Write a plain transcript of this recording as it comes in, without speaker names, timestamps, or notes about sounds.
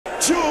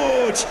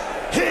George,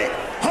 Hithard,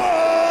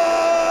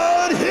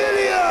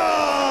 Hillyard!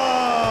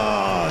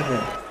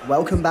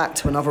 Welcome back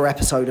to another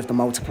episode of the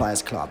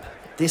Multipliers Club.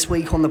 This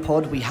week on the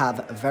pod, we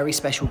have a very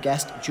special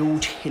guest,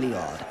 George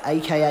Hillyard,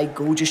 aka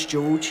Gorgeous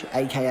George,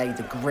 aka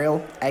The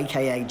Grill,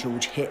 aka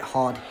George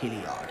Hithard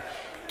Hillyard.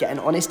 Get an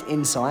honest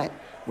insight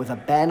with a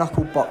bare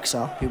knuckle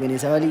boxer who in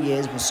his early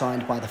years was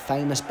signed by the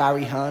famous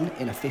Barry Hearn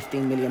in a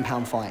 £15 million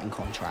fighting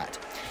contract.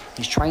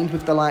 He's trained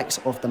with the likes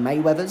of the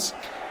Mayweathers,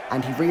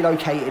 and he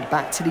relocated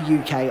back to the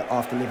UK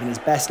after living his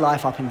best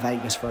life up in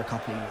Vegas for a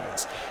couple of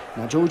years.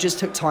 Now, George has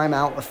took time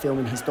out of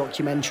filming his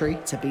documentary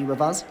to be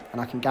with us, and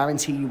I can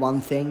guarantee you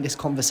one thing, this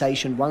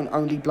conversation won't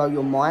only blow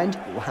your mind,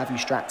 it will have you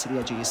strapped to the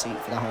edge of your seat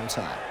for the whole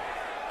time.